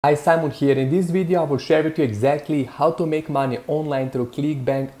Hi, Simon here. In this video I will share with you exactly how to make money online through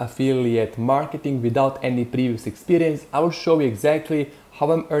ClickBank affiliate marketing without any previous experience. I will show you exactly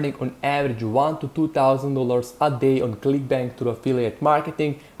how I'm earning on average $1,000 to $2,000 a day on ClickBank through affiliate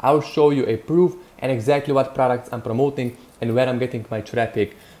marketing. I will show you a proof and exactly what products I'm promoting and where I'm getting my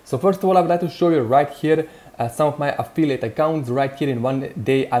traffic. So first of all, I would like to show you right here some of my affiliate accounts. Right here in one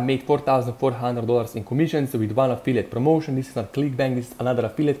day I made $4,400 in commissions with one affiliate promotion. This is not ClickBank, this is another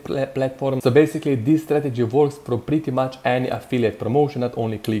affiliate platform. So basically this strategy works for pretty much any affiliate promotion, not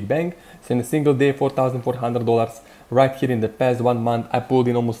only ClickBank. So in a single day, $4,400. Right here in the past 1 month I pulled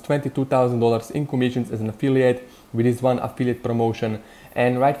in almost $22,000 in commissions as an affiliate with this one affiliate promotion.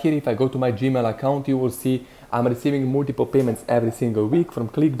 And right here, if I go to my Gmail account, you will see I'm receiving multiple payments every single week from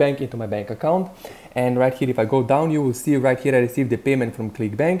ClickBank into my bank account. And right here, if I go down, you will see right here I received the payment from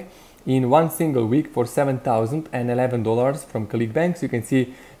ClickBank in one single week for $7,011 from ClickBank. So you can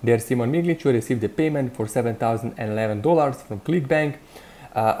see there Simon Miglic received the payment for $7,011 from ClickBank.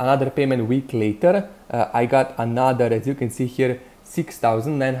 Another payment week later, I got another, as you can see here,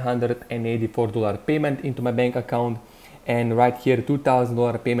 $6,984 payment into my bank account. And right here,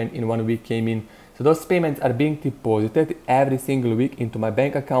 $2,000 payment in 1 week came in. So those payments are being deposited every single week into my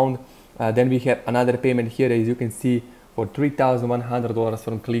bank account. Then we have another payment here, as you can see, for $3,100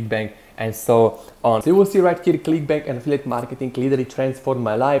 from ClickBank, and so on. So you will see right here, ClickBank and affiliate marketing literally transformed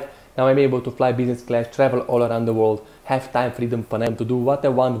my life. Now I'm able to fly business class, travel all around the world, have time, freedom, fun, to do what I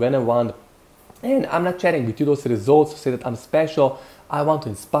want, when I want. And I'm not sharing with you those results to say that I'm special. I want to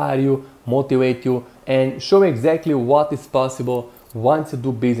inspire you, motivate you, and show you exactly what is possible once you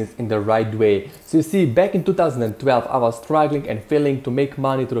do business in the right way. So you see, back in 2012, I was struggling and failing to make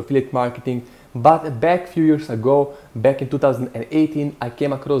money through affiliate marketing. But back a few years ago, back in 2018, I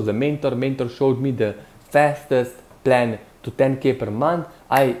came across the mentor. Mentor showed me the fastest plan to 10K per month.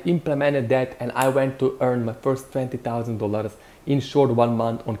 I implemented that and I went to earn my first $20,000 in short 1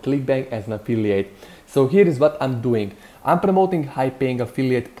 month on ClickBank as an affiliate. So here is what I'm doing. I'm promoting high paying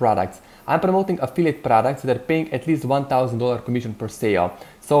affiliate products. I'm promoting affiliate products that are paying at least $1,000 commission per sale.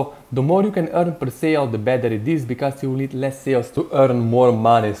 So the more you can earn per sale, the better it is, because you will need less sales to earn more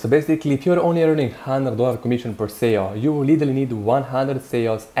money. So basically, if you're only earning $100 commission per sale, you will literally need 100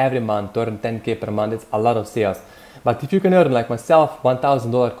 sales every month to earn 10K per month. It's a lot of sales. But if you can earn, like myself,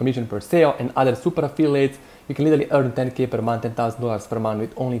 $1,000 commission per sale and other super affiliates, you can literally earn 10K per month, $10,000 per month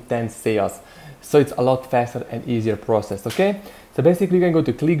with only 10 sales. So it's a lot faster and easier process, okay? So basically you can go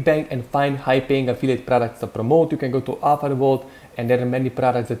to ClickBank and find high paying affiliate products to promote. You can go to OfferVault and there are many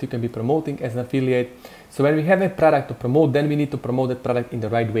products that you can be promoting as an affiliate. So when we have a product to promote, then we need to promote that product in the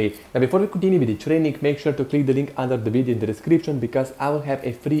right way. Now before we continue with the training, make sure to click the link under the video in the description, because I will have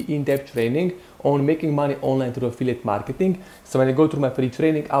a free in-depth training on making money online through affiliate marketing. So when I go through my free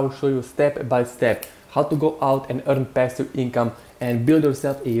training, I will show you step by step how to go out and earn passive income and build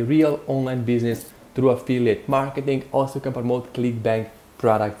yourself a real online business through affiliate marketing. Also, you can promote ClickBank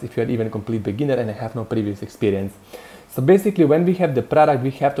products if you're even a complete beginner and have no previous experience. So basically, when we have the product,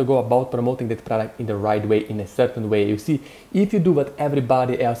 we have to go about promoting that product in the right way, in a certain way. You see, if you do what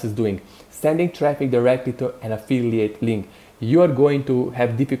everybody else is doing, sending traffic directly to an affiliate link, you are going to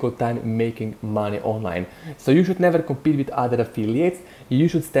have difficult time making money online. So you should never compete with other affiliates. You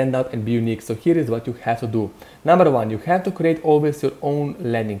should stand out and be unique. So here is what you have to do. Number one, you have to create always your own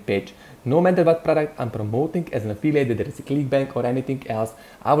landing page. No matter what product I'm promoting as an affiliate, whether it's ClickBank or anything else,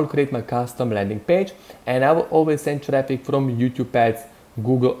 I will create my custom landing page and I will always send traffic from YouTube ads,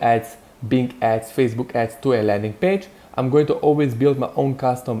 Google ads, Bing ads, Facebook ads to a landing page. I'm going to always build my own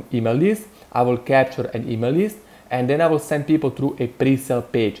custom email list. I will capture an email list and then I will send people through a pre-sale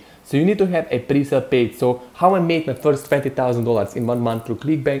page. So you need to have a pre-sale page. So how I made my first $20,000 in 1 month through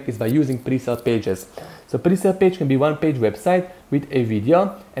ClickBank is by using pre-sale pages. So pre-sale page can be one-page website with a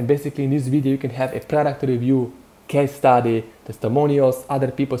video, and basically in this video you can have a product review, case study, testimonials, other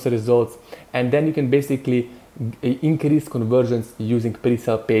people's results, and then you can basically increase conversions using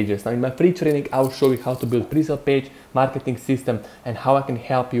pre-sale pages. Now in my free training, I will show you how to build pre-sale page, marketing system, and how I can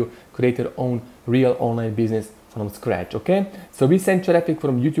help you create your own real online business from scratch, okay? So we send traffic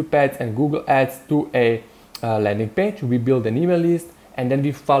from YouTube ads and Google ads to a landing page. We build an email list and then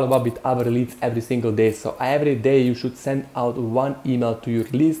we follow up with other leads every single day. So every day you should send out one email to your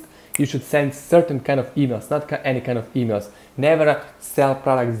list. You should send certain kind of emails, not any kind of emails. Never sell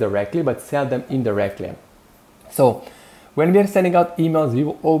products directly, but sell them indirectly. So when we are sending out emails, we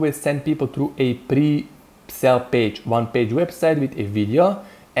will always send people through a pre-sale page, one-page website with a video.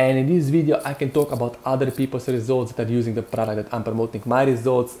 And in this video, I can talk about other people's results that are using the product that I'm promoting, my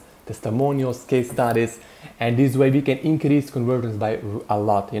results, testimonials, case studies, and this way we can increase conversions by a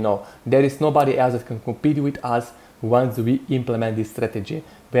lot. There is nobody else that can compete with us once we implement this strategy.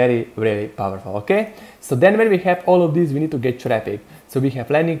 Very, very powerful. Okay, so then when we have all of these, we need to get traffic. So we have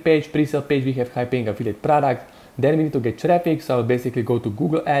landing page, pre-sale page, we have high paying affiliate product. Then we need to get traffic. So I'll basically go to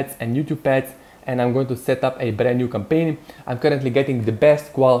Google Ads and YouTube Ads, and I'm going to set up a brand new campaign. I'm currently getting the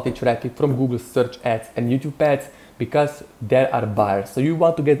best quality traffic from Google search ads and YouTube ads because there are buyers. So you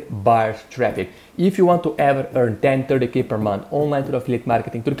want to get buyers traffic. If you want to ever earn 10, 30K per month online through affiliate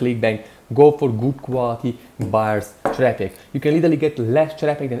marketing, through ClickBank, go for good quality buyers traffic. You can literally get less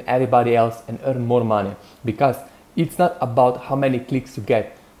traffic than everybody else and earn more money, because it's not about how many clicks you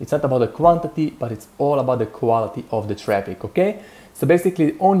get. It's not about the quantity, but it's all about the quality of the traffic, okay? So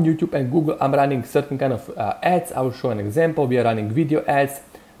basically on YouTube and Google, I'm running certain kind of ads. I will show an example. We are running video ads,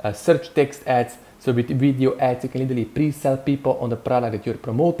 search text ads. So with video ads, you can literally pre-sell people on the product that you're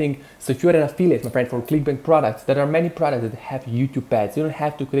promoting. So if you're an affiliate, my friend, for ClickBank products, there are many products that have YouTube ads. You don't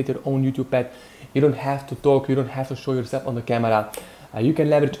have to create your own YouTube ad. You don't have to talk. You don't have to show yourself on the camera. You can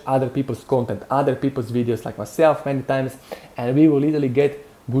leverage other people's content, other people's videos, like myself many times, and we will literally get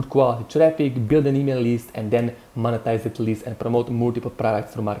good quality traffic, build an email list, and then monetize that list and promote multiple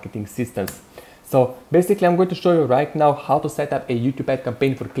products through marketing systems. So basically, I'm going to show you right now how to set up a YouTube ad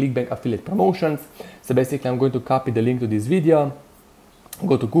campaign for ClickBank affiliate promotions. So basically, I'm going to copy the link to this video,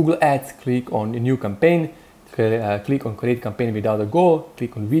 go to Google Ads, click on new campaign, click on create campaign without a goal,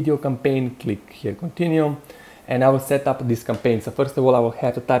 click on video campaign, click here continue, and I will set up this campaign. So first of all, I will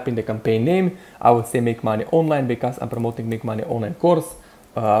have to type in the campaign name. I will say Make Money Online because I'm promoting Make Money Online course.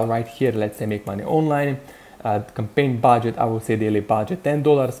 Right here, let's say Make Money Online. Campaign budget, I will say daily budget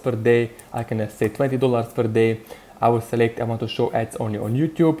 $10 per day. I can say $20 per day. I will select, I want to show ads only on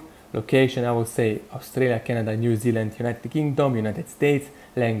YouTube. Location, I will say Australia, Canada, New Zealand, United Kingdom, United States.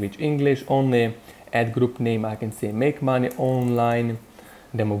 Language, English only. Ad group name, I can say Make Money Online.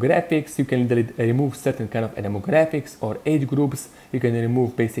 Demographics, you can remove certain kind of demographics or age groups. You can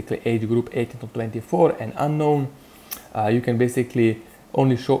remove basically age group 18 to 24 and unknown. You can basically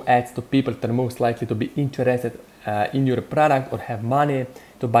only show ads to people that are most likely to be interested in your product or have money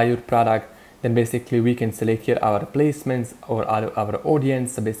to buy your product. Then basically we can select here our placements or our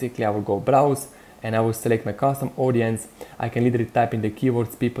audience. So basically I will go browse and I will select my custom audience. I can literally type in the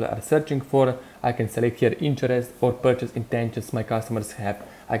keywords people are searching for. I can select here interest or purchase intentions my customers have.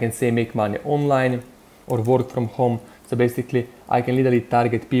 I can say Make Money Online or work from home. So basically I can literally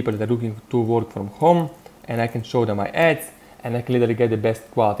target people that are looking to work from home, and I can show them my ads, and I can literally get the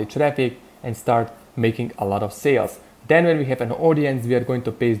best quality traffic and start making a lot of sales. Then when we have an audience, we are going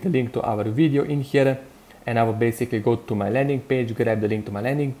to paste the link to our video in here, and I will basically go to my landing page, grab the link to my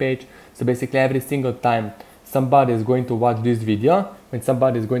landing page. So basically every single time somebody is going to watch this video, when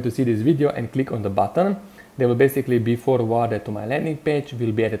somebody is going to see this video and click on the button, they will basically be forwarded to my landing page,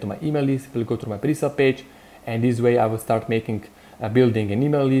 will be added to my email list, will go to my pre-sale page, and this way I will start making, building an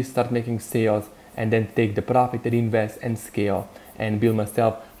email list, start making sales, and then take the profit, reinvest, and scale, and build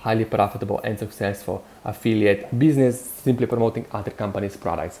myself highly profitable and successful affiliate business, simply promoting other companies'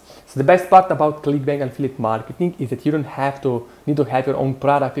 products. So the best part about ClickBank affiliate marketing is that you don't need to have your own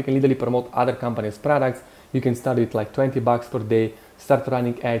product. You can literally promote other companies' products. You can start with like $20 per day, start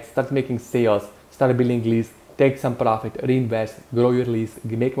running ads, start making sales, start building lists, take some profit, reinvest, grow your list,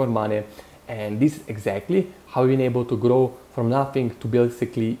 make more money. And this is exactly how you've been able to grow from nothing to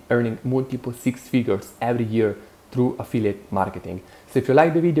basically earning multiple six figures every year through affiliate marketing. So if you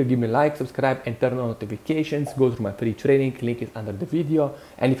like the video, give me a like, subscribe, and turn on notifications. Go through my free training, link is under the video.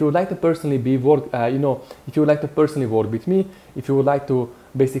 And if you would like to personally if you would like to personally work with me, if you would like to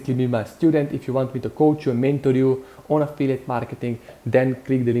basically be my student, if you want me to coach you and mentor you on affiliate marketing, then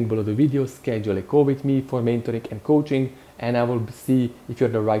click the link below the video, schedule a call with me for mentoring and coaching, and I will see if you're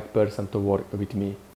the right person to work with me.